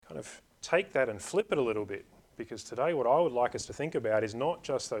kind of take that and flip it a little bit, because today what I would like us to think about is not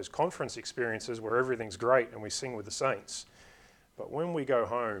just those conference experiences where everything's great and we sing with the saints, but when we go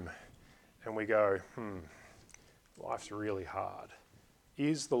home and we go, life's really hard.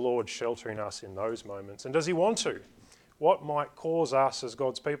 Is the Lord sheltering us in those moments? And does he want to? What might cause us as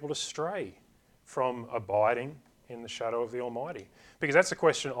God's people to stray from abiding in the shadow of the Almighty? Because that's a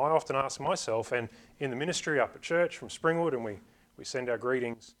question I often ask myself, and in the ministry up at church from Springwood, and we send our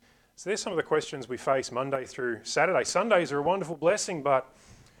greetings. So there's some of the questions we face Monday through Saturday. Sundays are a wonderful blessing, but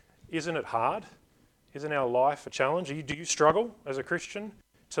isn't it hard? Isn't our life a challenge? Do you struggle as a Christian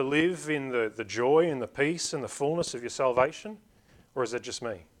to live in the joy and the peace and the fullness of your salvation? Or is it just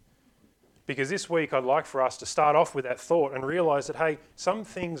me? Because this week I'd like for us to start off with that thought and realise that, hey, some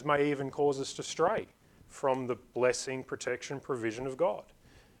things may even cause us to stray from the blessing, protection, provision of God.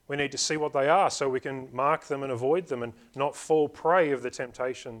 We need to see what they are so we can mark them and avoid them and not fall prey of the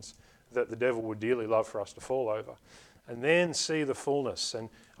temptations that the devil would dearly love for us to fall over. And then see the fullness. And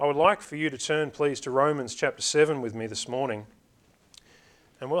I would like for you to turn, please, to Romans chapter 7 with me this morning.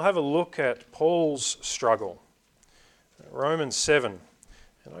 And we'll have a look at Paul's struggle. Romans 7.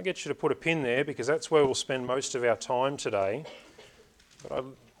 And I get you to put a pin there because that's where we'll spend most of our time today. But I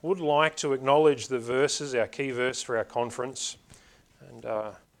would like to acknowledge the verses, our key verse for our conference.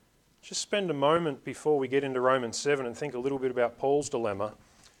 And just spend a moment before we get into Romans 7 and think a little bit about Paul's dilemma.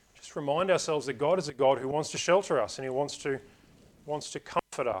 Just remind ourselves that God is a God who wants to shelter us and he wants to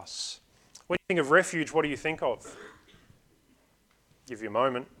comfort us. When you think of refuge, what do you think of? Give you a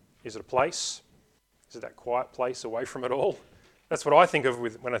moment. Is it a place? Is it that quiet place away from it all? That's what I think of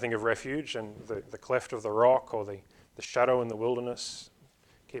when I think of refuge, and the cleft of the rock or the shadow in the wilderness,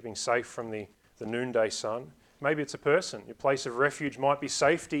 keeping safe from the noonday sun. Maybe it's a person. Your place of refuge might be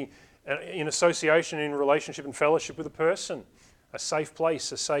safety in association, in relationship and fellowship with a person. A safe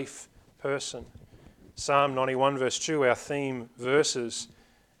place, a safe person. Psalm 91 verse 2, our theme verses.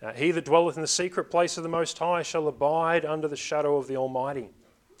 He that dwelleth in the secret place of the Most High shall abide under the shadow of the Almighty.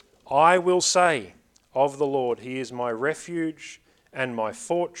 I will say of the Lord, he is my refuge and my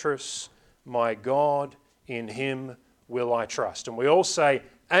fortress, my God, in him will I trust. And we all say,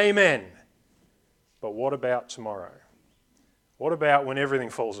 Amen. But what about tomorrow? What about when everything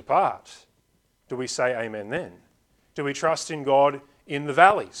falls apart? Do we say amen then? Do we trust in God in the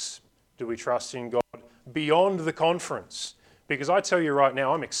valleys? Do we trust in God beyond the conference? Because I tell you right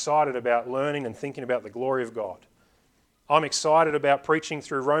now, I'm excited about learning and thinking about the glory of God. I'm excited about preaching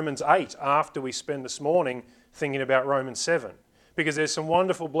through Romans 8 after we spend this morning thinking about Romans 7. Because there's some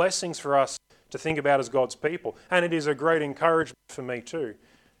wonderful blessings for us to think about as God's people. And it is a great encouragement for me too.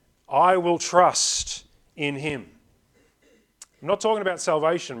 I will trust in him. I'm not talking about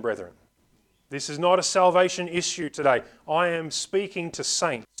salvation, brethren. This is not a salvation issue today. I am speaking to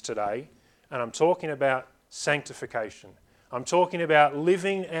saints today, and I'm talking about sanctification. I'm talking about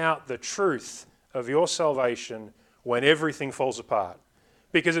living out the truth of your salvation when everything falls apart.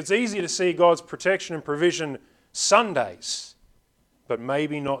 Because it's easy to see God's protection and provision Sundays, but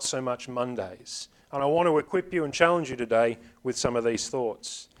maybe not so much Mondays. And I want to equip you and challenge you today with some of these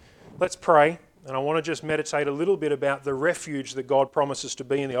thoughts. Let's pray, and I want to just meditate a little bit about the refuge that God promises to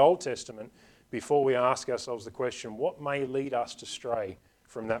be in the Old Testament before we ask ourselves the question, what may lead us to stray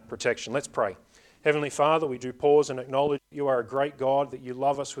from that protection? Let's pray. Heavenly Father, we do pause and acknowledge that you are a great God, that you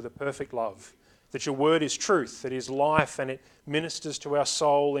love us with a perfect love, that your word is truth, it is life, and it ministers to our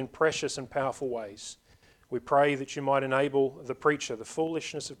soul in precious and powerful ways. We pray that you might enable the preacher, the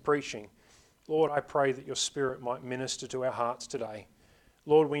foolishness of preaching. Lord, I pray that your Spirit might minister to our hearts today.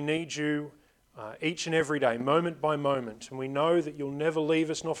 Lord, we need you each and every day, moment by moment, and we know that you'll never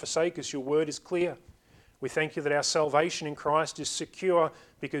leave us nor forsake us. Your word is clear. We thank you that our salvation in Christ is secure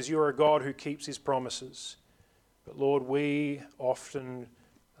because you are a God who keeps his promises. But Lord, we often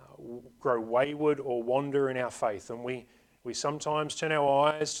grow wayward or wander in our faith, and we sometimes turn our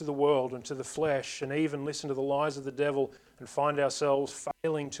eyes to the world and to the flesh and even listen to the lies of the devil and find ourselves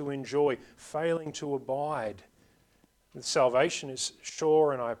failing to enjoy, failing to abide. Salvation is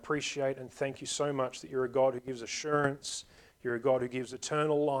sure, and I appreciate and thank you so much that you're a God who gives assurance, you're a God who gives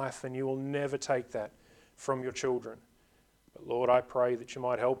eternal life, and you will never take that from your children. But Lord, I pray that you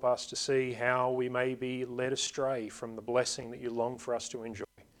might help us to see how we may be led astray from the blessing that you long for us to enjoy.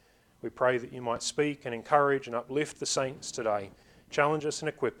 We pray that you might speak and encourage and uplift the saints today. Challenge us and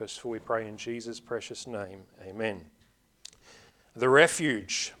equip us, for we pray in Jesus' precious name. Amen. The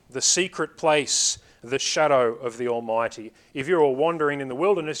refuge, the secret place, the shadow of the Almighty. If you were wandering in the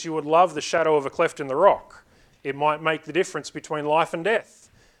wilderness, you would love the shadow of a cleft in the rock. It might make the difference between life and death.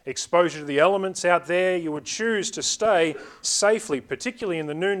 exposure to the elements out there. You would choose to stay safely, particularly in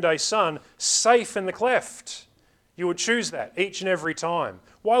the noonday sun, safe in the cleft. You would choose that each and every time.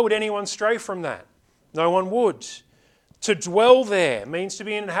 Why would anyone stray from that? No one would. To dwell there means to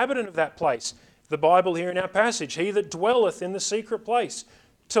be an inhabitant of that place. The Bible here in our passage, he that dwelleth in the secret place.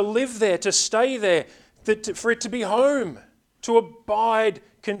 To live there, to stay there, for it to be home, to abide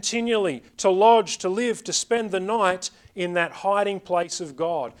continually, to lodge, to live, to spend the night in that hiding place of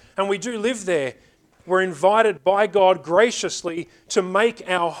God. And we do live there. We're invited by God graciously to make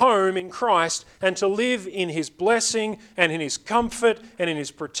our home in Christ and to live in His blessing and in His comfort and in His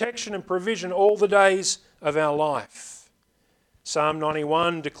protection and provision all the days of our life. Psalm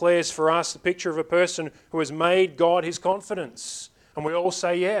 91 declares for us the picture of a person who has made God his confidence. And we all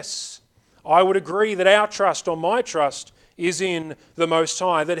say yes. I would agree that our trust, or my trust, is in the Most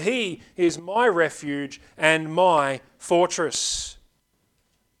High, that He is my refuge and my fortress.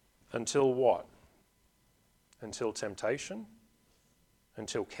 Until what? Until temptation?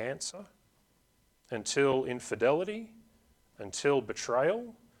 Until cancer? Until infidelity? Until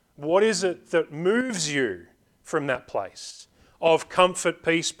betrayal? What is it that moves you from that place of comfort,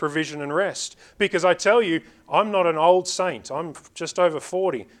 peace, provision and rest? Because I tell you, I'm not an old saint. I'm just over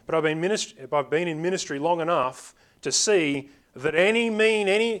 40, but I've been in ministry long enough to see that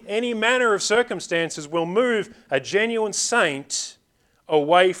any manner of circumstances will move a genuine saint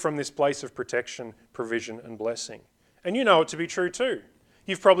away from this place of protection, provision and blessing. And you know it to be true too.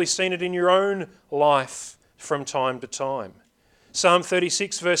 You've probably seen it in your own life from time to time. Psalm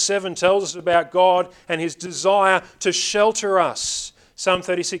 36 verse 7 tells us about God and His desire to shelter us. Psalm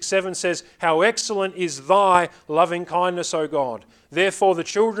 36:7 says, "How excellent is thy loving kindness, O God. Therefore the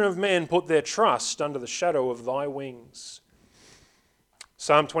children of men put their trust under the shadow of thy wings."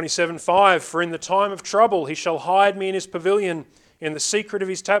 Psalm 27:5, "For in the time of trouble he shall hide me in his pavilion. In the secret of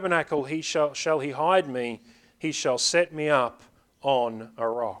his tabernacle shall he hide me. He shall set me up on a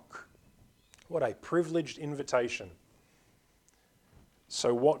rock." What a privileged invitation.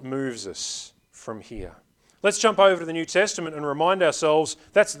 So what moves us from here? Let's jump over to the New Testament and remind ourselves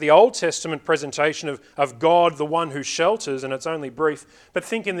that's the Old Testament presentation of God, the one who shelters, and it's only brief. But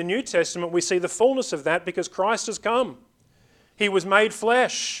think in the New Testament we see the fullness of that because Christ has come. He was made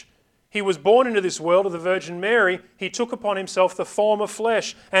flesh. He was born into this world of the Virgin Mary. He took upon himself the form of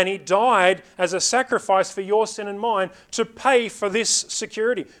flesh and he died as a sacrifice for your sin and mine to pay for this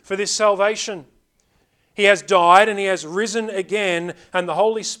security, for this salvation. He has died and he has risen again, and the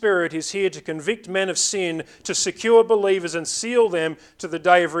Holy Spirit is here to convict men of sin, to secure believers and seal them to the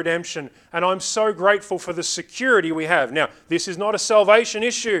day of redemption. And I'm so grateful for the security we have. Now, this is not a salvation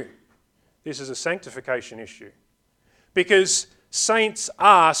issue. This is a sanctification issue. Because saints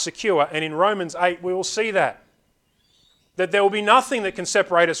are secure, and in Romans 8 we will see that there will be nothing that can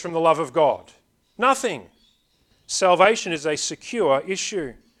separate us from the love of God. Nothing. Salvation is a secure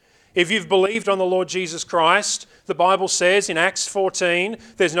issue. If you've believed on the Lord Jesus Christ, the Bible says in Acts 14,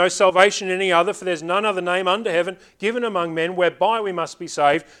 "There's no salvation in any other, for there's none other name under heaven given among men whereby we must be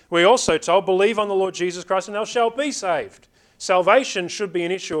saved." We're also told, "Believe on the Lord Jesus Christ and thou shalt be saved." Salvation should be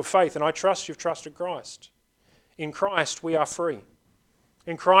an issue of faith, and I trust you've trusted Christ. In Christ we are free.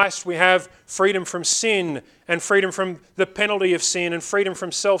 In Christ we have freedom from sin and freedom from the penalty of sin and freedom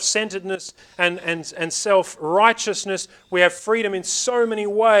from self-centeredness and self-righteousness. We have freedom in so many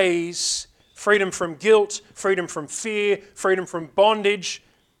ways. Freedom from guilt, freedom from fear, freedom from bondage.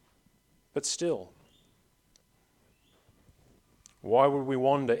 But still, why would we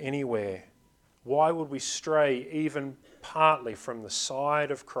wander anywhere? Why would we stray even partly from the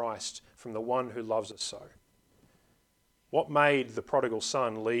side of Christ, from the one who loves us so? What made the prodigal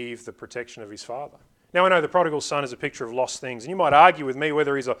son leave the protection of his father? Now I know the prodigal son is a picture of lost things, and you might argue with me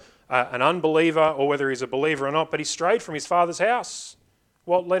whether he's an unbeliever or whether he's a believer or not, but he strayed from his father's house.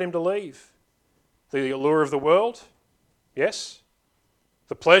 What led him to leave? The allure of the world? Yes.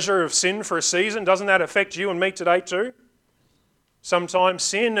 The pleasure of sin for a season? Doesn't that affect you and me today too? Sometimes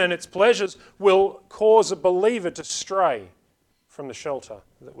sin and its pleasures will cause a believer to stray from the shelter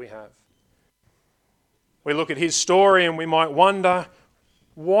that we have. We look at his story and we might wonder,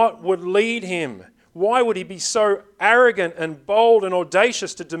 what would lead him? Why would he be so arrogant and bold and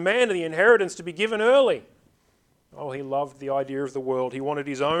audacious to demand the inheritance to be given early? Oh, he loved the idea of the world. He wanted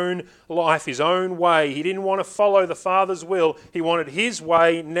his own life, his own way. He didn't want to follow the Father's will. He wanted his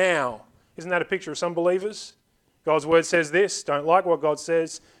way now. Isn't that a picture of some believers? God's word says this, don't like what God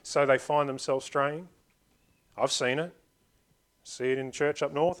says, so they find themselves straying. I've seen it. I see it in church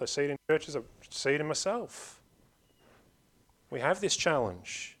up north. I see it in churches. I see it in myself. We have this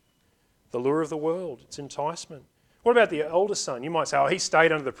challenge. The lure of the world, its enticement. What about the older son? You might say, oh, he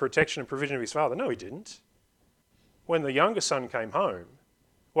stayed under the protection and provision of his father. No, he didn't. When the younger son came home,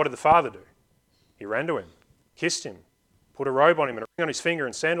 what did the father do? He ran to him, kissed him, put a robe on him and a ring on his finger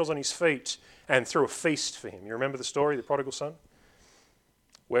and sandals on his feet, and threw a feast for him. You remember the story, the prodigal son?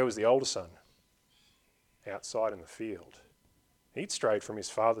 Where was the older son? Outside in the field. He'd strayed from his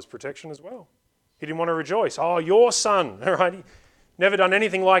father's protection as well. He didn't want to rejoice. Oh, your son, all right? He never done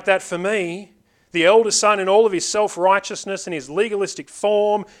anything like that for me. The elder son, in all of his self-righteousness and his legalistic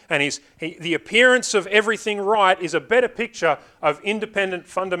form and the appearance of everything right, is a better picture of independent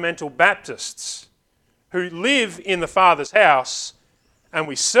fundamental Baptists who live in the Father's house and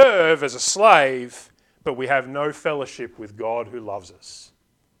we serve as a slave, but we have no fellowship with God who loves us.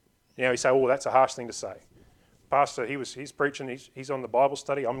 Now you say, oh, that's a harsh thing to say. Pastor, he's preaching, he's on the Bible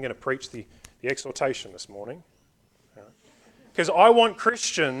study. I'm going to preach the exhortation this morning. Because I want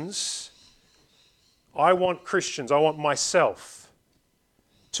myself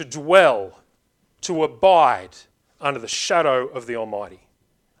to dwell, to abide under the shadow of the Almighty.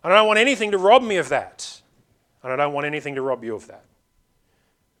 And I don't want anything to rob me of that. And I don't want anything to rob you of that.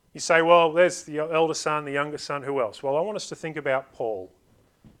 You say, well, there's the elder son, the younger son, who else? Well, I want us to think about Paul.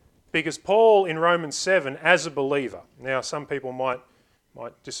 Because Paul in Romans 7, as a believer, now some people might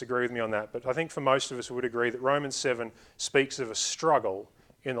disagree with me on that, but I think for most of us we would agree that Romans 7 speaks of a struggle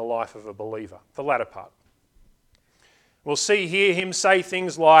in the life of a believer, the latter part. We'll hear him say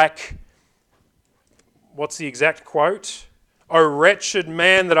things like, what's the exact quote? O wretched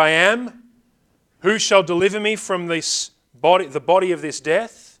man that I am, who shall deliver me from this body, the body of this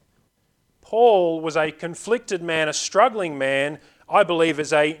death? Paul was a conflicted man, a struggling man, I believe,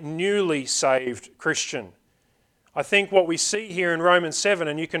 as a newly saved Christian. I think what we see here in Romans 7,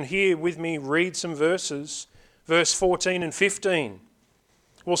 and you can hear with me read some verses, verse 14 and 15.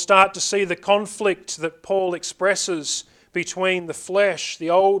 We'll start to see the conflict that Paul expresses between the flesh, the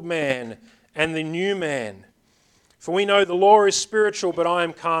old man, and the new man. For we know the law is spiritual, but I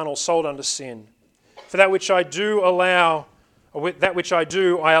am carnal, sold unto sin. For that which I do I allow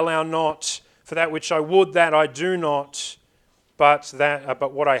not. For that which I would, that I do not.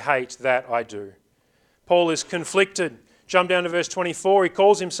 But what I hate, that I do. Paul is conflicted. Jump down to verse 24. He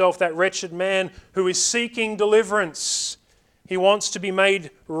calls himself that wretched man who is seeking deliverance. He wants to be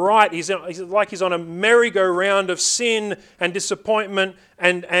made right. He's like he's on a merry-go-round of sin and disappointment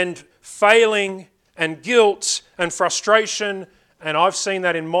and failing and guilt and frustration. And I've seen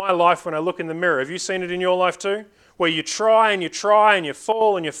that in my life when I look in the mirror. Have you seen it in your life too? Where you try and you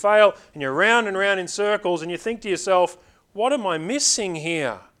fall and you fail and you're round and round in circles and you think to yourself, what am I missing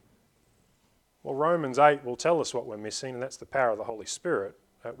here? Well, Romans 8 will tell us what we're missing, and that's the power of the Holy Spirit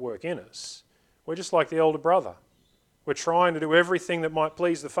at work in us. We're just like the older brother. We're trying to do everything that might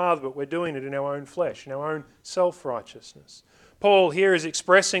please the Father, but we're doing it in our own flesh, in our own self-righteousness. Paul here is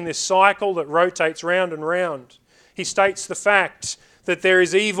expressing this cycle that rotates round and round. He states the fact that there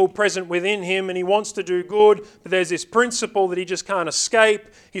is evil present within him and he wants to do good, but there's this principle that he just can't escape.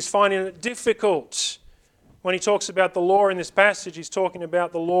 He's finding it difficult. When he talks about the law in this passage, he's talking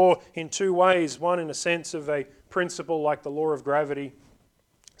about the law in two ways. One, in a sense of a principle like the law of gravity.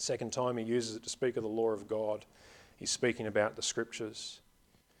 Second time he uses it to speak of the law of God. He's speaking about the Scriptures.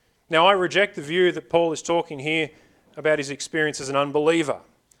 Now, I reject the view that Paul is talking here about his experience as an unbeliever,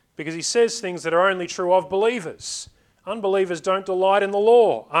 because he says things that are only true of believers. Unbelievers don't delight in the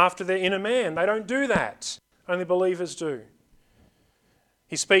law after their inner man. They don't do that. Only believers do.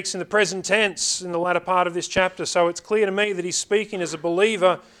 He speaks in the present tense in the latter part of this chapter, so it's clear to me that he's speaking as a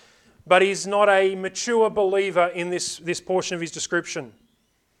believer, but he's not a mature believer in this portion of his description.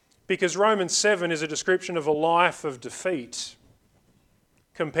 Because Romans 7 is a description of a life of defeat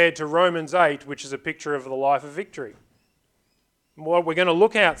compared to Romans 8, which is a picture of the life of victory. What we're going to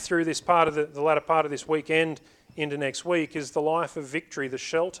look at through this part of the latter part of this weekend into next week is the life of victory, the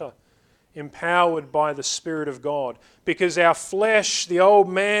shelter, empowered by the Spirit of God. Because our flesh, the old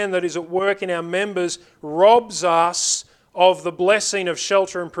man that is at work in our members, robs us of the blessing of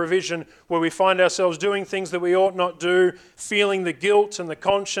shelter and provision, where we find ourselves doing things that we ought not do, feeling the guilt and the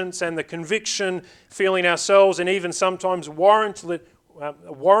conscience and the conviction, feeling ourselves and even sometimes warranting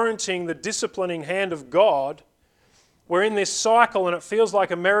the disciplining hand of God. We're in this cycle and it feels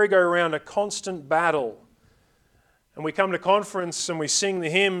like a merry-go-round, a constant battle. And we come to conference and we sing the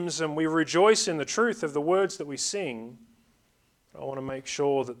hymns and we rejoice in the truth of the words that we sing. I want to make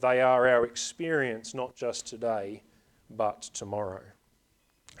sure that they are our experience, not just today, but tomorrow.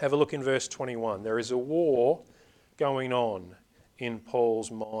 Have a look in verse 21. There is a war going on in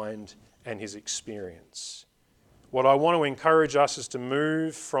Paul's mind and his experience. What I want to encourage us is to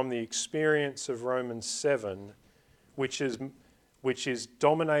move from the experience of Romans 7 which is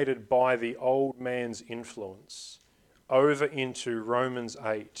dominated by the old man's influence, over into Romans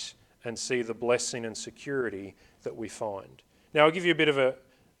 8 and see the blessing and security that we find. Now, I'll give you a bit of a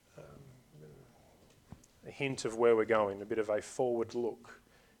hint of where we're going, a bit of a forward look.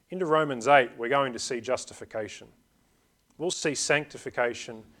 Into Romans 8, we're going to see justification. We'll see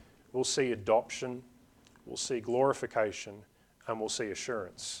sanctification, we'll see adoption, we'll see glorification, and we'll see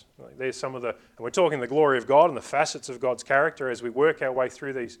assurance. There's some of and we're talking the glory of God and the facets of God's character as we work our way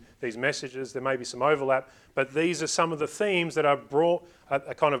through these messages. There may be some overlap, but these are some of the themes that are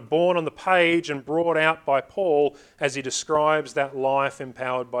kind of born on the page and brought out by Paul as he describes that life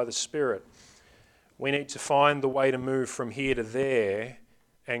empowered by the Spirit. We need to find the way to move from here to there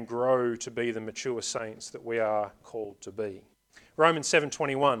and grow to be the mature saints that we are called to be. Romans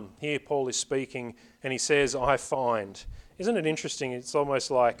 7:21, here Paul is speaking and he says, I find. Isn't it interesting? It's almost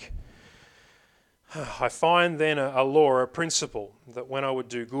like, I find then a law, a principle, that when I would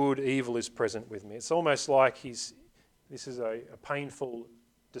do good, evil is present with me. It's almost like this is a painful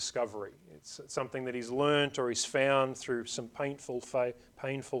discovery. It's something that he's learnt or he's found through some painful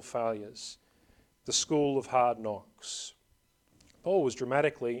failures. The school of hard knocks. Paul was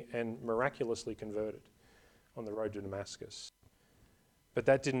dramatically and miraculously converted on the road to Damascus. But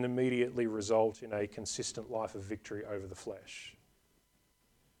that didn't immediately result in a consistent life of victory over the flesh.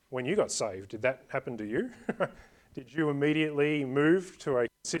 When you got saved, did that happen to you? Did you immediately move to a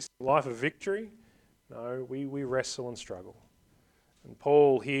consistent life of victory? No, we wrestle and struggle. And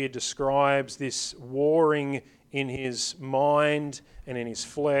Paul here describes this warring in his mind and in his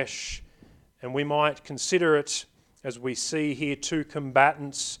flesh, and we might consider it, as we see here, two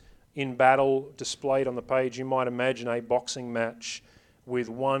combatants in battle displayed on the page. You might imagine a boxing match with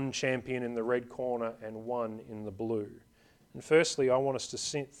one champion in the red corner and one in the blue. And firstly, I want us to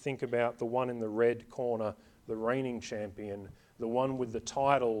think about the one in the red corner, the reigning champion, the one with the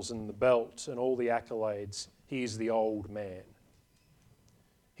titles and the belt and all the accolades. He is the old man.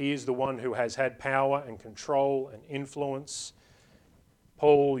 He is the one who has had power and control and influence.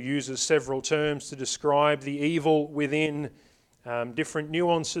 Paul uses several terms to describe the evil within, different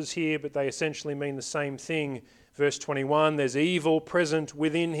nuances here, but they essentially mean the same thing. Verse 21, there's evil present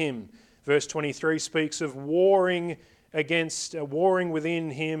within him. Verse 23 speaks of warring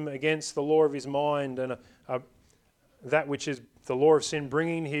within him against the law of his mind and that which is the law of sin,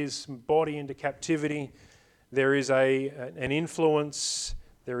 bringing his body into captivity. There is an influence,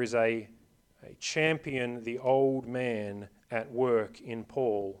 there is a champion, the old man at work in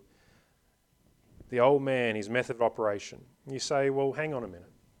Paul. The old man, his method of operation. You say, well, hang on a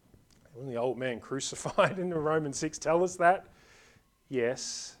minute. Wasn't the old man crucified in Romans 6 tell us that?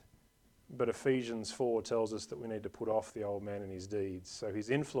 Yes, but Ephesians 4 tells us that we need to put off the old man and his deeds. So his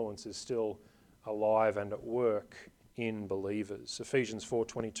influence is still alive and at work in believers. Ephesians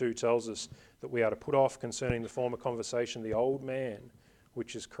 4:22 tells us that we are to put off concerning the former conversation the old man,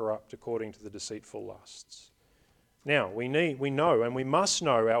 which is corrupt according to the deceitful lusts. Now, we know and we must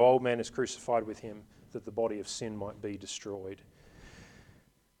know our old man is crucified with him, that the body of sin might be destroyed,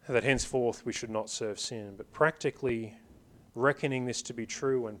 that henceforth we should not serve sin. But practically reckoning this to be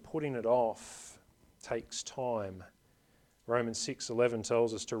true and putting it off takes time. Romans 6:11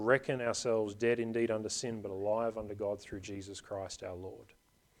 tells us to reckon ourselves dead indeed unto sin, but alive unto God through Jesus Christ our Lord.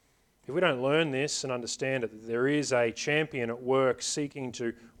 If we don't learn this and understand it, that there is a champion at work seeking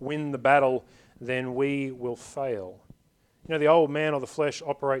to win the battle, then we will fail. You know, the old man or the flesh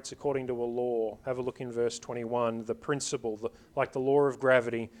operates according to a law. Have a look in verse 21, the principle, like the law of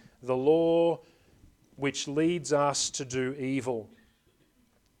gravity, the law which leads us to do evil.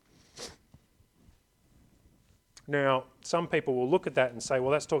 Now, some people will look at that and say,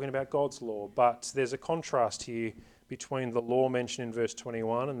 well, that's talking about God's law, but there's a contrast here between the law mentioned in verse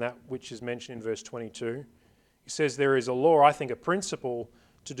 21 and that which is mentioned in verse 22. He says there is a law, I think a principle,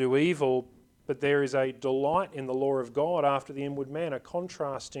 to do evil, but there is a delight in the law of God after the inward man, a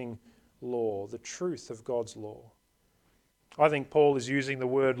contrasting law, the truth of God's law. I think Paul is using the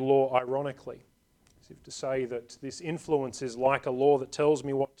word law ironically, as if to say that this influence is like a law that tells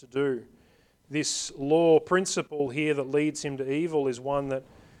me what to do. This law principle here that leads him to evil is one that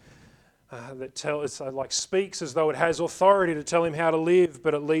speaks as though it has authority to tell him how to live,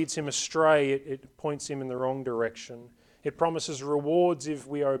 but it leads him astray. It points him in the wrong direction. It promises rewards if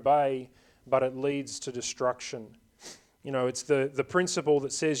we obey, but it leads to destruction. You know, it's the principle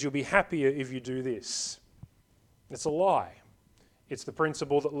that says you'll be happier if you do this. It's a lie. It's the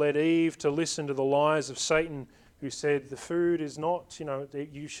principle that led Eve to listen to the lies of Satan, who said the food is not,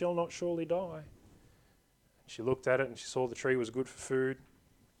 you shall not surely die. She looked at it and she saw the tree was good for food,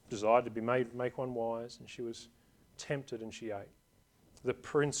 desired to be make one wise, and she was tempted and she ate. The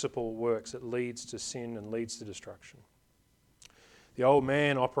principle works. It leads to sin and leads to destruction. The old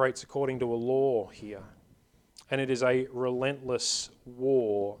man operates according to a law here, and it is a relentless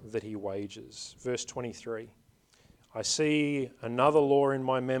war that he wages. Verse 23, I see another law in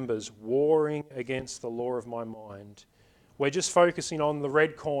my members, warring against the law of my mind. We're just focusing on the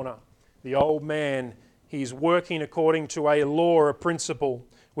red corner. The old man, he's working according to a law, a principle,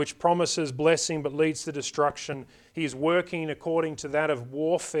 which promises blessing but leads to destruction. He's working according to that of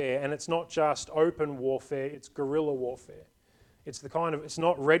warfare, and it's not just open warfare, it's guerrilla warfare. It's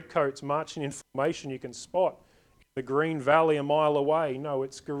not redcoats marching in formation you can spot in the Green Valley a mile away. No,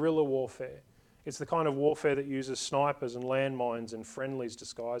 it's guerrilla warfare. It's the kind of warfare that uses snipers and landmines and friendlies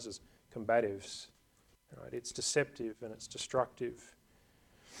disguised as combatives. Right? It's deceptive and it's destructive.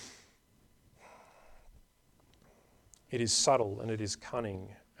 It is subtle and it is cunning,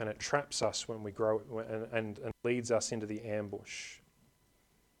 and it traps us when we grow and leads us into the ambush.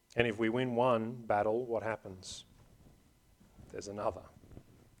 And if we win one battle, what happens? There's another.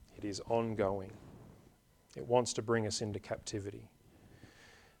 It is ongoing. It wants to bring us into captivity.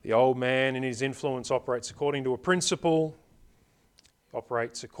 The old man in his influence operates according to a principle,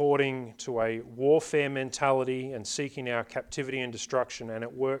 operates according to a warfare mentality and seeking our captivity and destruction, and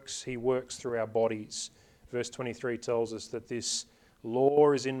he works through our bodies. Verse 23 tells us that this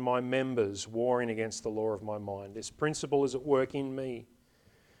law is in my members, warring against the law of my mind. This principle is at work in me.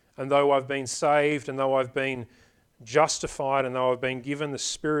 And though I've been saved, and though I've been justified, and though I've been given the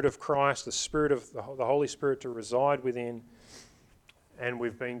Spirit of Christ, the Spirit of the Holy Spirit to reside within, and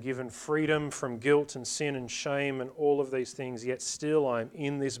we've been given freedom from guilt and sin and shame and all of these things, yet still I'm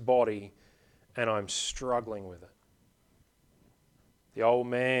in this body and I'm struggling with it. The old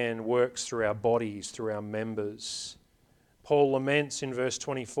man works through our bodies, through our members. Paul laments in verse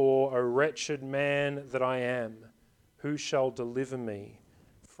 24, O wretched man that I am, who shall deliver me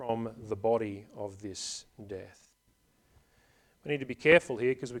from the body of this death? We need to be careful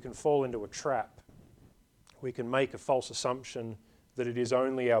here because we can fall into a trap. We can make a false assumption that it is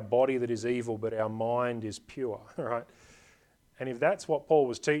only our body that is evil, but our mind is pure, right? And if that's what Paul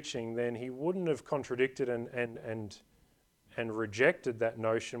was teaching, then he wouldn't have contradicted and rejected that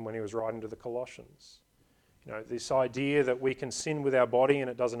notion when he was writing to the Colossians. You know, this idea that we can sin with our body and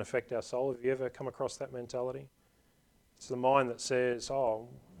it doesn't affect our soul. Have you ever come across that mentality? It's the mind that says, oh,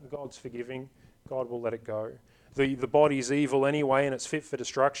 God's forgiving, God will let it go. The body's evil anyway and it's fit for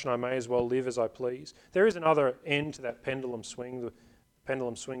destruction. I may as well live as I please. There is another end to that pendulum swing. The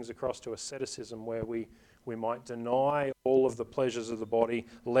pendulum swings across to asceticism, where we might deny all of the pleasures of the body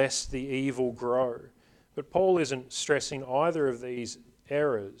lest the evil grow. But Paul isn't stressing either of these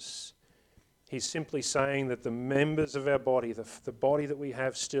errors. He's simply saying that the members of our body, the body that we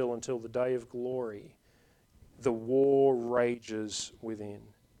have still until the day of glory, the war rages within.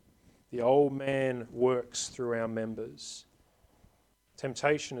 The old man works through our members.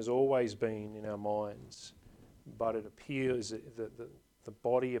 Temptation has always been in our minds, but it appeals, the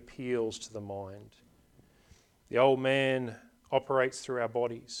body appeals to the mind. The old man operates through our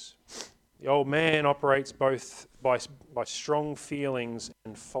bodies. The old man operates both by strong feelings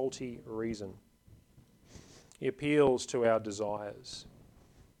and faulty reason. He appeals to our desires.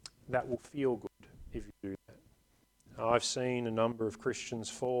 That will feel good if you do that. I've seen a number of Christians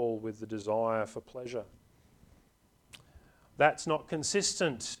fall with the desire for pleasure. That's not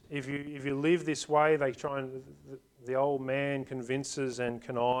consistent. If you live this way, the old man convinces and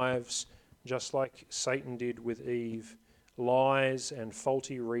connives, just like Satan did with Eve, lies and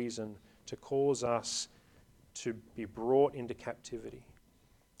faulty reason to cause us to be brought into captivity.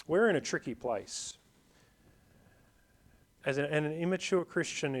 We're in a tricky place. And an immature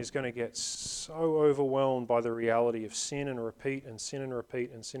Christian is going to get so overwhelmed by the reality of sin and repeat and sin and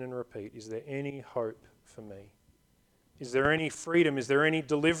repeat and sin and repeat. Is there any hope for me? Is there any freedom? Is there any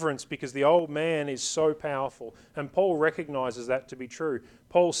deliverance? Because the old man is so powerful. And Paul recognizes that to be true.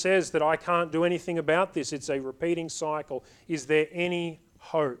 Paul says that I can't do anything about this. It's a repeating cycle. Is there any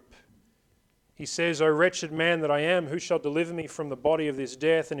hope? He says, O wretched man that I am, who shall deliver me from the body of this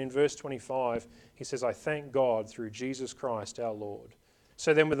death? And in verse 25, he says, I thank God through Jesus Christ our Lord.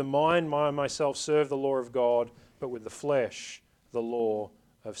 So then with the mind, I myself serve the law of God, but with the flesh, the law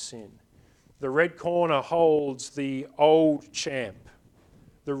of sin. The red corner holds the old champ,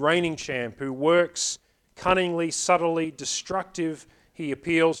 the reigning champ, who works cunningly, subtly, destructive. He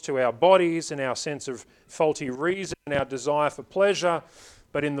appeals to our bodies and our sense of faulty reason and our desire for pleasure.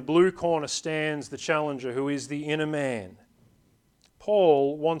 But in the blue corner stands the challenger, who is the inner man.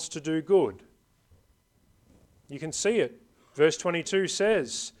 Paul wants to do good. You can see it. Verse 22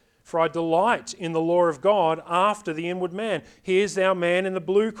 says, For I delight in the law of God after the inward man. Here's our man in the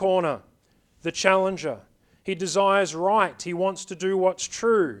blue corner, the challenger. He desires right. He wants to do what's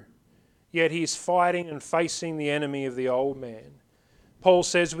true. Yet he is fighting and facing the enemy of the old man. Paul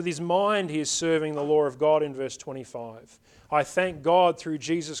says with his mind he is serving the law of God in verse 25. I thank God through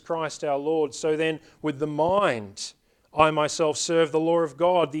Jesus Christ our Lord. So then with the mind I myself serve the law of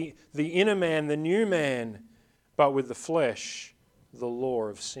God, the inner man, the new man, but with the flesh, the law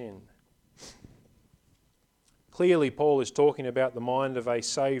of sin. Clearly, Paul is talking about the mind of a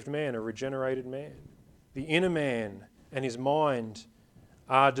saved man, a regenerated man. The inner man and his mind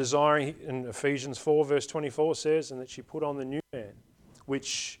are desiring, and Ephesians 4 verse 24 says, and that she put on the new man,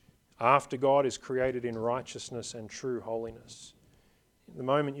 which after God is created in righteousness and true holiness. The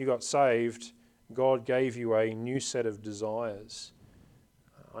moment you got saved, God gave you a new set of desires.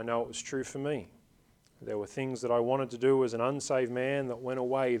 I know it was true for me. There were things that I wanted to do as an unsaved man that went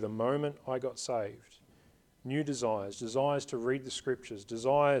away the moment I got saved. New desires to read the scriptures,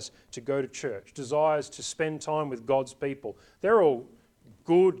 desires to go to church, desires to spend time with God's people. They're all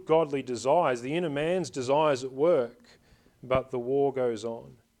good, godly desires. The inner man's desires at work, but the war goes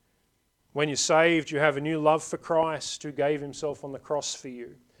on. When you're saved, you have a new love for Christ who gave himself on the cross for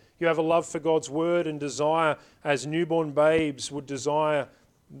you. You have a love for God's word and desire as newborn babes would desire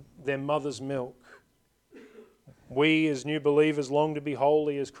their mother's milk. We as new believers long to be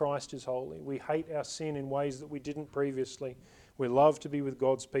holy as Christ is holy. We hate our sin in ways that we didn't previously. We love to be with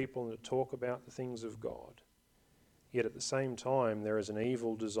God's people and to talk about the things of God. Yet at the same time, there is an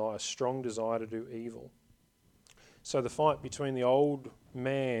evil desire, a strong desire to do evil. So the fight between the old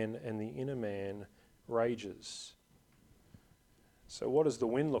man and the inner man rages. So what does the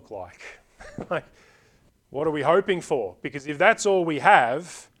win look like? What are we hoping for? Because if that's all we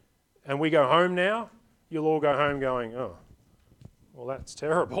have and we go home now, you'll all go home going, oh, well, that's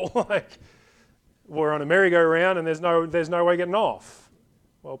terrible. We're on a merry-go-round and there's no way getting off.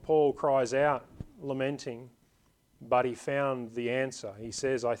 Well, Paul cries out, lamenting, but he found the answer. He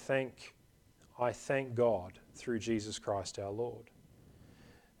says, I thank God through Jesus Christ our Lord.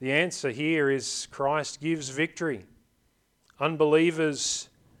 The answer here is Christ gives victory. Unbelievers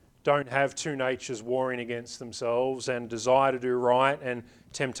don't have two natures warring against themselves and desire to do right and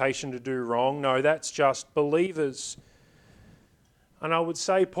temptation to do wrong. No, that's just believers. And I would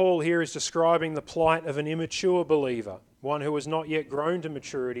say Paul here is describing the plight of an immature believer, one who has not yet grown to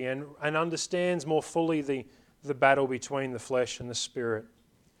maturity and understands more fully the battle between the flesh and the spirit.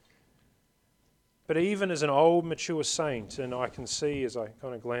 But even as an old, mature saint, and I can see as I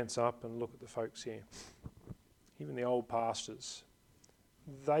kind of glance up and look at the folks here, even the old pastors,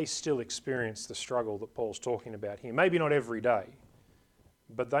 they still experience the struggle that Paul's talking about here. Maybe not every day,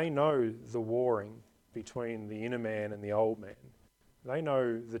 but they know the warring between the inner man and the old man. They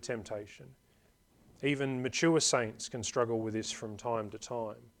know the temptation. Even mature saints can struggle with this from time to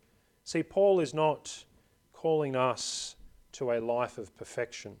time. See, Paul is not calling us to a life of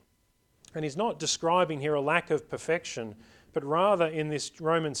perfection. And he's not describing here a lack of perfection, but rather in this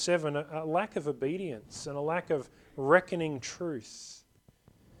Romans 7, a lack of obedience and a lack of reckoning truth.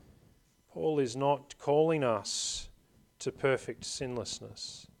 Paul is not calling us to perfect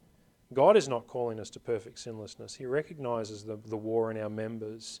sinlessness. God is not calling us to perfect sinlessness. He recognizes the war in our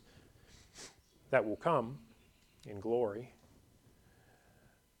members that will come in glory.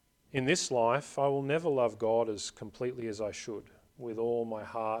 In this life, I will never love God as completely as I should, with all my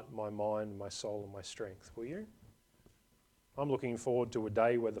heart, my mind, my soul, and my strength. Will you? I'm looking forward to a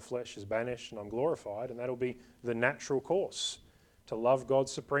day where the flesh is banished and I'm glorified, and that'll be the natural course, to love God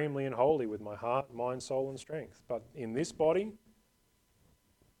supremely and wholly with my heart, mind, soul, and strength. But in this body,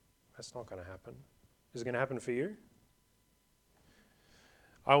 that's not going to happen. Is it going to happen for you?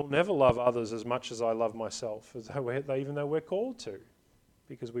 I will never love others as much as I love myself, even though we're called to,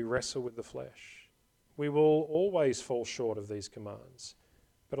 because we wrestle with the flesh. We will always fall short of these commands.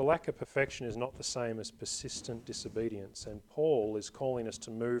 But a lack of perfection is not the same as persistent disobedience. And Paul is calling us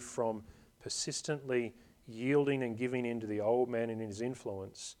to move from persistently yielding and giving in to the old man and his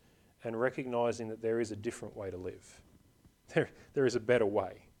influence and recognizing that there is a different way to live. There is a better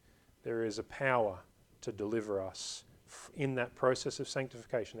way. There is a power to deliver us in that process of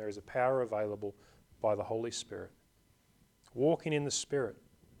sanctification. There is a power available by the Holy Spirit. Walking in the Spirit,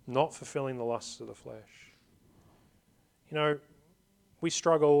 not fulfilling the lusts of the flesh. You know, we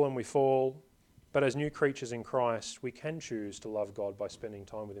struggle and we fall, but as new creatures in Christ, we can choose to love God by spending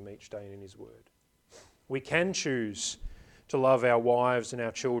time with Him each day and in His Word. We can choose to love our wives and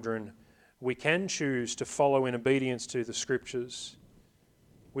our children. We can choose to follow in obedience to the Scriptures.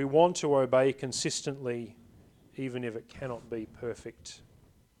 We want to obey consistently, even if it cannot be perfect.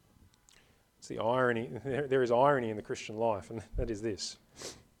 It's the irony. There is irony in the Christian life, and that is this.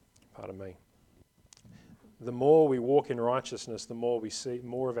 Pardon me. The more we walk in righteousness, the more we see,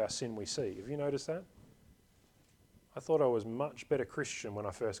 more of our sin we see. Have you noticed that? I thought I was a much better Christian when I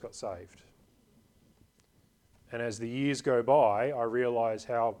first got saved. And as the years go by, I realise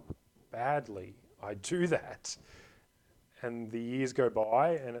how badly I do that. And the years go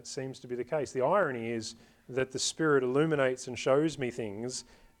by, and it seems to be the case. The irony is that the Spirit illuminates and shows me things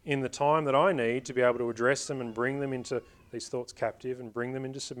in the time that I need to be able to address them and bring them into these thoughts captive and bring them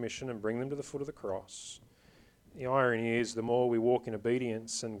into submission and bring them to the foot of the cross. The irony is the more we walk in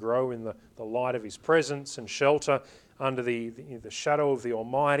obedience and grow in the light of His presence and shelter under the shadow of the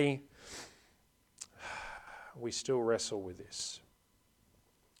Almighty, we still wrestle with this.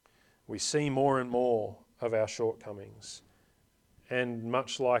 We see more and more of our shortcomings. And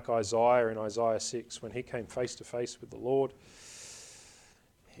much like Isaiah in Isaiah 6, when he came face to face with the Lord,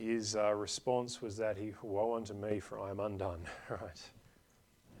 his response was that woe unto me, for I am undone. Right?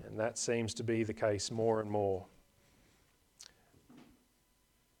 And that seems to be the case more and more.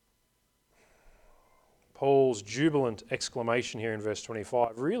 Paul's jubilant exclamation here in verse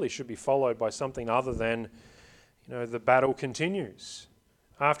 25 really should be followed by something other than, the battle continues.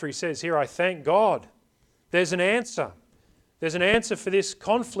 After he says, here, I thank God. There's an answer. There's an answer for this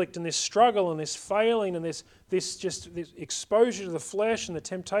conflict and this struggle and this failing and this exposure to the flesh and the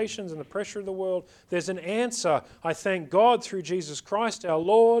temptations and the pressure of the world. There's an answer. I thank God through Jesus Christ our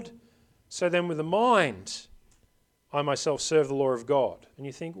Lord. So then with the mind, I myself serve the law of God. And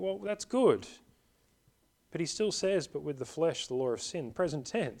you think, well, that's good. But he still says, but with the flesh, the law of sin. Present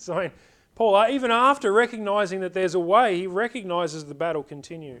tense. I mean, Paul, even after recognising that there's a way, he recognises the battle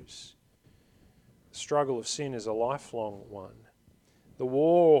continues. The struggle of sin is a lifelong one. The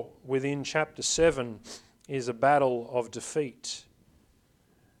war within chapter 7 is a battle of defeat.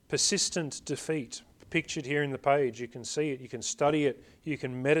 Persistent defeat. Pictured here in the page. You can see it, you can study it, you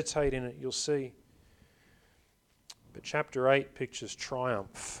can meditate in it, you'll see. But chapter 8 pictures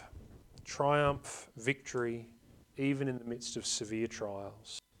triumph. Triumph, victory, even in the midst of severe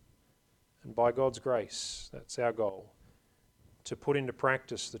trials. And by God's grace, that's our goal. To put into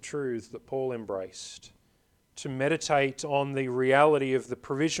practice the truth that Paul embraced, to meditate on the reality of the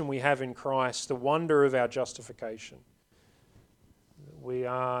provision we have in Christ, the wonder of our justification.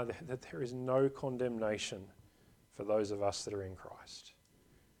 That there is no condemnation for those of us that are in Christ.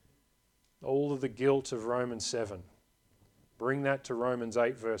 All of the guilt of Romans 7, bring that to Romans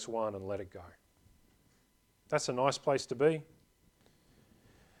 8 verse 1 and let it go. That's a nice place to be.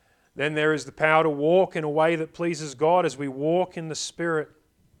 Then there is the power to walk in a way that pleases God as we walk in the Spirit.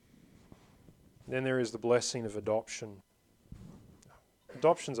 Then there is the blessing of adoption.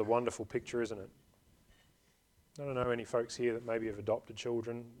 Adoption's a wonderful picture, isn't it? I don't know any folks here that maybe have adopted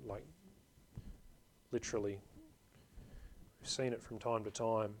children, like literally. We've seen it from time to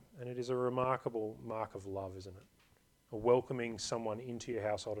time, and it is a remarkable mark of love, isn't it? Welcoming someone into your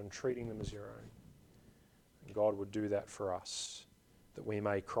household and treating them as your own. And God would do that for us, that we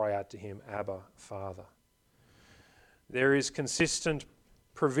may cry out to Him, Abba, Father. There is consistent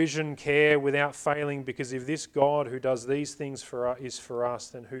provision, care without failing, because if this God who does these things is for us,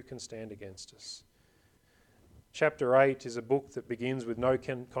 then who can stand against us? Chapter 8 is a book that begins with no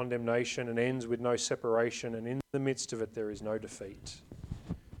condemnation and ends with no separation, and in the midst of it there is no defeat.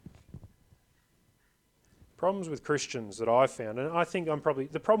 Problems with Christians that I've found, and I think I'm probably,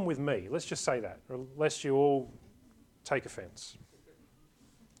 the problem with me, let's just say that, lest you all take offence.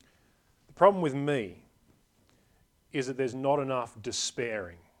 The problem with me is that there's not enough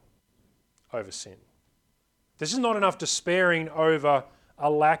despairing over sin. There's just not enough despairing over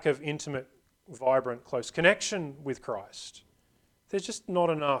a lack of intimate, vibrant, close connection with Christ. There's just not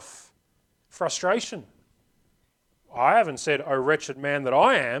enough frustration. I haven't said, "Oh, wretched man that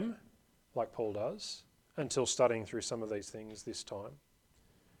I am," like Paul does, until studying through some of these things this time.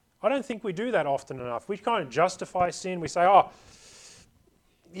 I don't think we do that often enough. We kind of justify sin. We say, oh,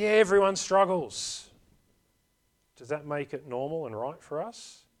 yeah, everyone struggles. Does that make it normal and right for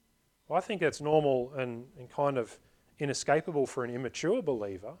us? Well, I think that's normal and kind of inescapable for an immature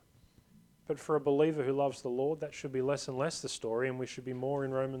believer. But for a believer who loves the Lord, that should be less and less the story, and we should be more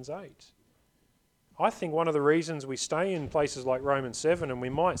in Romans 8. I think one of the reasons we stay in places like Romans 7, and we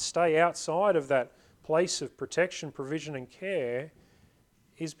might stay outside of that place of protection, provision and care,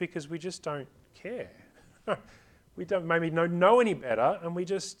 is because we just don't care. We don't maybe know any better, and we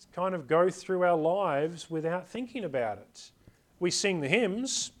just kind of go through our lives without thinking about it. We sing the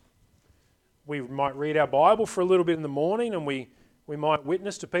hymns, we might read our Bible for a little bit in the morning, and we might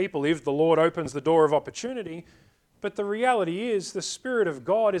witness to people if the Lord opens the door of opportunity, But the reality is the Spirit of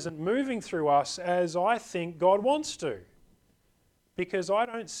God isn't moving through us as I think God wants to. Because I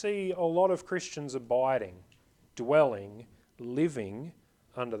don't see a lot of Christians abiding, dwelling, living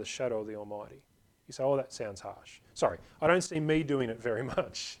under the shadow of the Almighty. You say, oh, that sounds harsh. Sorry, I don't see me doing it very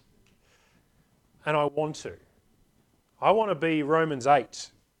much. And I want to. I want to be Romans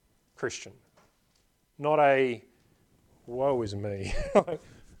 8 Christian, not a woe is me.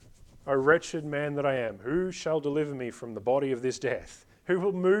 O wretched man that I am, who shall deliver me from the body of this death? Who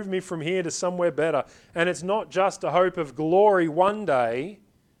will move me from here to somewhere better? And it's not just a hope of glory one day.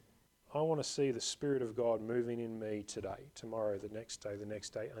 I want to see the Spirit of God moving in me today, tomorrow, the next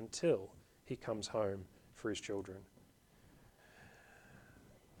day, until He comes home for His children.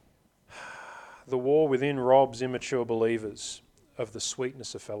 The war within robs immature believers of the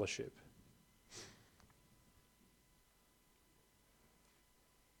sweetness of fellowship.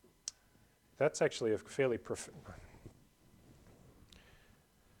 That's actually a fairly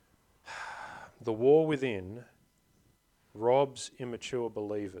The war within robs immature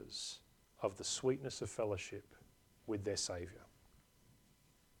believers of the sweetness of fellowship with their Saviour.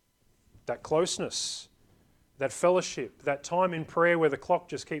 That closeness, that fellowship, that time in prayer where the clock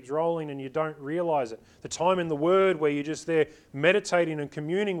just keeps rolling and you don't realise it. The time in the Word where you're just there meditating and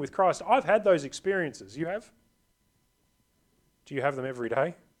communing with Christ. I've had those experiences. You have? Do you have them every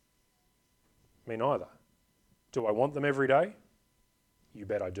day? Me neither. Do I want them every day? You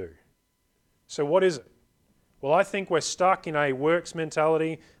bet I do. So what is it? Well, I think we're stuck in a works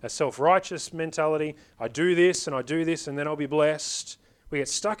mentality, a self-righteous mentality. I do this and then I'll be blessed. We get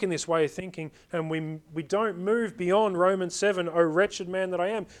stuck in this way of thinking and we don't move beyond Romans 7, O wretched man that I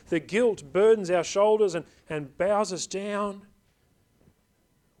am. The guilt burdens our shoulders and bows us down.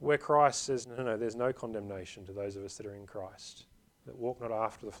 Where Christ says, no, there's no condemnation to those of us that are in Christ, that walk not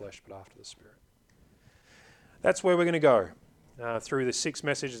after the flesh but after the Spirit. That's where we're going to go through the 6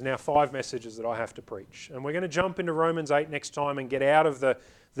 messages, now 5 messages that I have to preach. And we're going to jump into Romans 8 next time and get out of the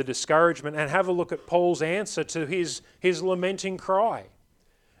discouragement and have a look at Paul's answer to his lamenting cry.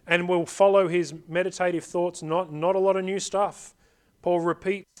 And we'll follow his meditative thoughts, not a lot of new stuff. Paul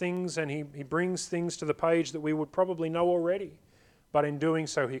repeats things and he brings things to the page that we would probably know already. But in doing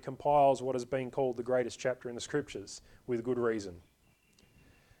so, he compiles what has been called the greatest chapter in the Scriptures with good reason.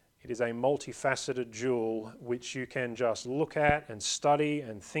 It is a multifaceted jewel which you can just look at and study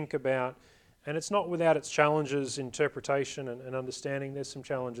and think about. And it's not without its challenges, interpretation and understanding. There's some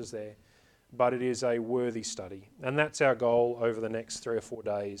challenges there. But it is a worthy study. And that's our goal over the next 3 or 4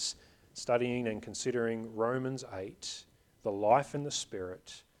 days, studying and considering Romans 8, the life in the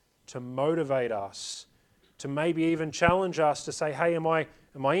Spirit, to motivate us, to maybe even challenge us to say, hey, am I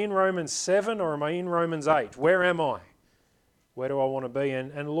in Romans 7 or am I in Romans 8? Where am I? Where do I want to be?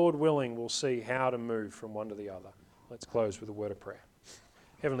 And Lord willing, we'll see how to move from one to the other. Let's close with a word of prayer.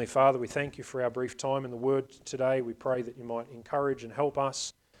 Heavenly Father, we thank you for our brief time in the Word today. We pray that you might encourage and help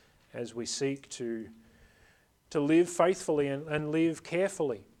us as we seek to live faithfully and live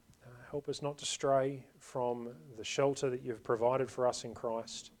carefully. Help us not to stray from the shelter that you've provided for us in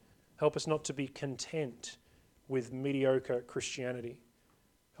Christ. Help us not to be content with mediocre Christianity.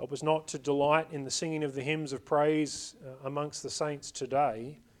 Help us not to delight in the singing of the hymns of praise amongst the saints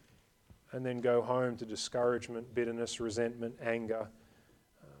today and then go home to discouragement, bitterness, resentment, anger,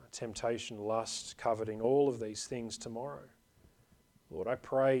 temptation, lust, coveting, all of these things tomorrow. Lord, I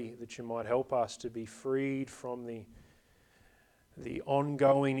pray that you might help us to be freed from the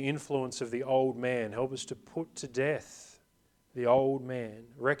ongoing influence of the old man. Help us to put to death the old man,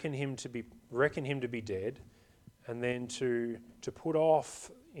 reckon him to be dead, and then to put off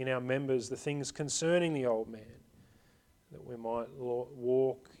in our members the things concerning the old man, that we might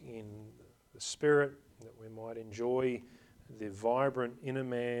walk in the Spirit, that we might enjoy the vibrant inner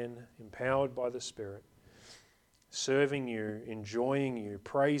man empowered by the Spirit, serving you, enjoying you,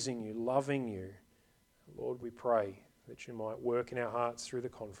 praising you, loving you. Lord, we pray that you might work in our hearts through the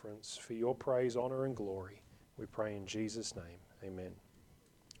conference for your praise, honour and glory. We pray in Jesus' name. Amen.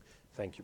 Thank you.